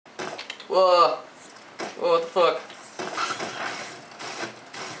Whoa! Whoa, what the fuck?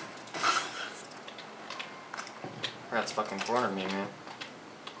 Rat's fucking cornered me, man.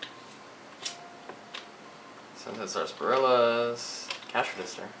 Sunset sarsaparillas. Cash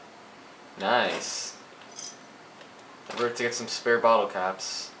register. Nice. Remember to get some spare bottle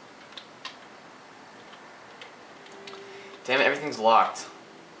caps. Damn it, everything's locked.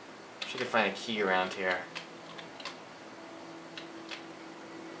 Wish I could find a key around here.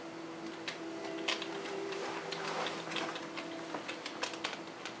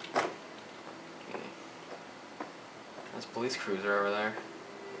 Okay. There's a police cruiser over there.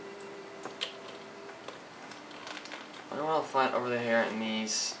 I wonder what I'll find over there in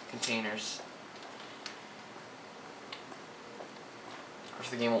these containers. Of course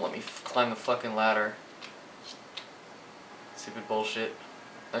the game won't let me climb the fucking ladder. Stupid bullshit.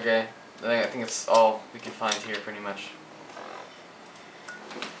 Okay, I think it's all we can find here pretty much.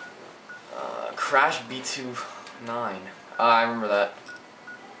 Crash B29. I remember that.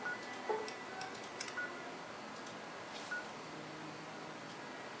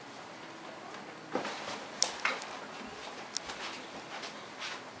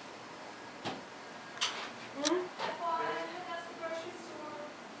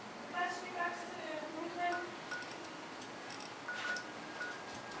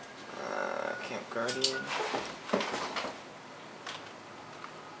 Camp Guardian.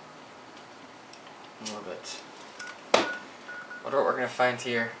 A little bit. Wonder what we're gonna find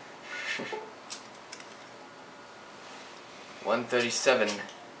here. 137.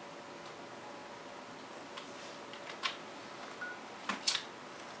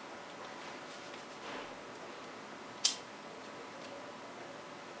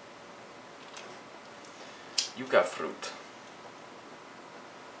 Yucca fruit.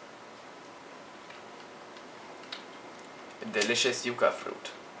 Delicious yucca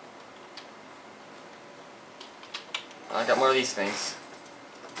fruit. I got more of these things.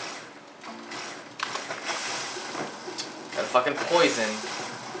 Got fucking poison.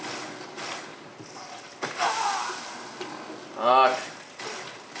 Fuck.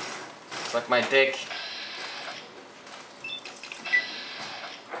 Suck my dick.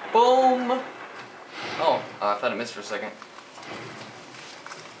 Boom! Oh, I thought it missed for a second.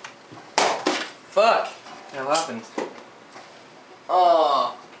 Fuck! What happened?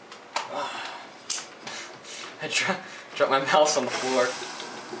 Oh! I dropped my mouse on the floor.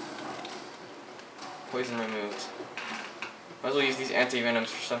 Poison removed. Might as well use these anti-venoms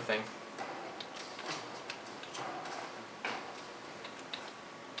for something.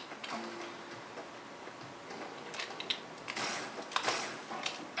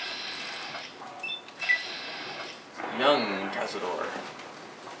 Young Cazador.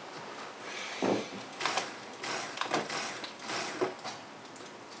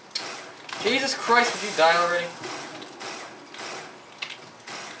 Jesus Christ, would you die already?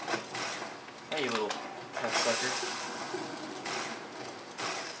 Hey, you little pet sucker.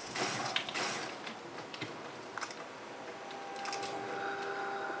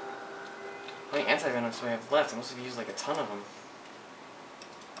 How many anti-venoms do I have left? I must have used like a ton of them.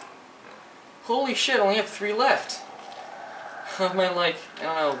 Holy shit, I only have 3 left. Of my, like, I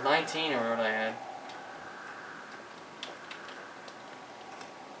don't know, 19 or what I had.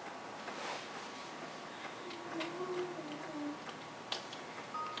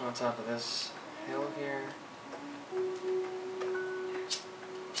 On top of this hill here.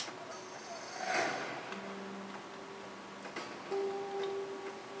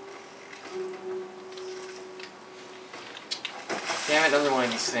 Damn it, another one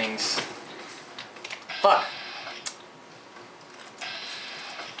of these things. Fuck!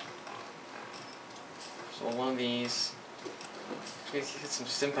 So one of these. Let's get some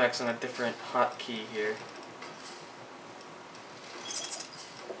stimpaks on a different hotkey here.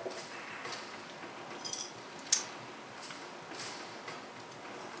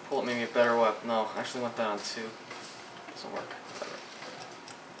 Pull up maybe a better weapon. No, I actually want that on 2. Doesn't work. Whatever.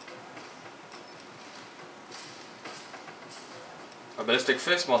 A ballistic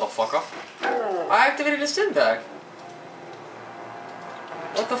fist, motherfucker. I activated a stimpak.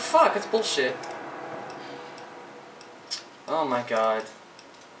 What the fuck? It's bullshit. Oh my god.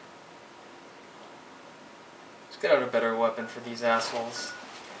 Let's get out a better weapon for these assholes.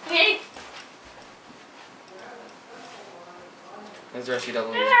 His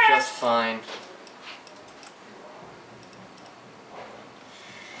RCW is just fine.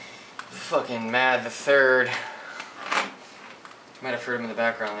 Fucking Mad the Third. Might have heard him in the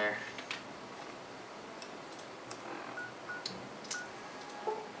background there.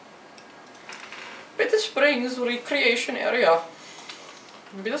 Bethesda Springs Recreation Area.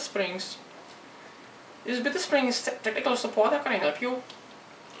 Beta Springs. Is Beta Springs technical support? How can I help you?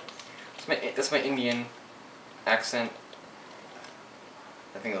 That's my Indian accent.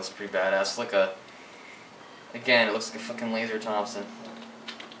 I think that was pretty badass. Like a... Again, it looks like a fucking Laser Thompson.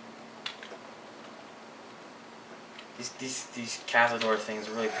 These Cazador things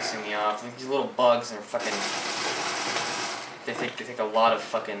are really pissing me off. Like these little bugs are fucking... They take a lot of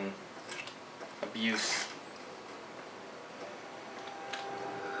fucking abuse.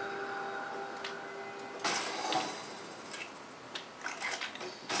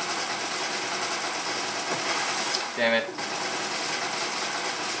 Damn it.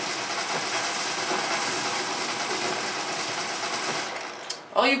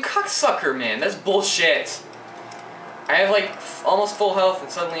 Oh, you cocksucker, man. That's bullshit. I have like almost full health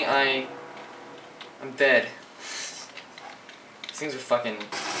and suddenly I'm dead. These things are fucking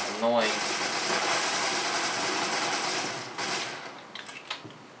annoying.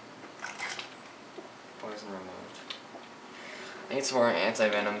 Poison removed. I need some more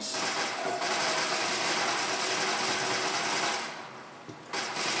anti-venoms.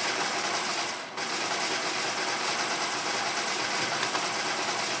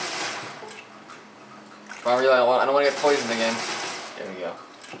 I don't want to get poisoned again. There we go.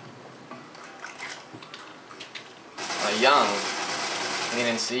 Young. You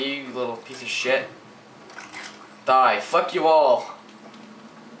didn't see, you little piece of shit. Die. Fuck you all.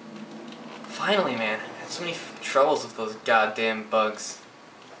 Finally, man. I had so many troubles with those goddamn bugs.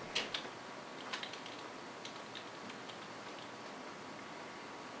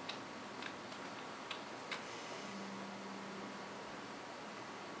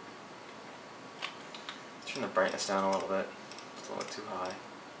 Turn the brightness down a little bit. It's a little too high.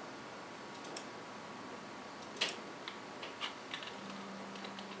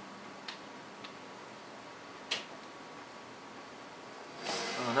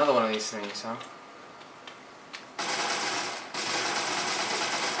 Oh, another one of these things, huh?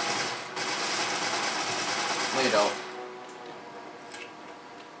 No, you don't.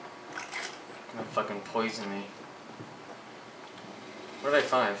 You're gonna fucking poison me. What did I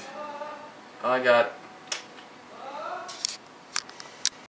find? Oh, I got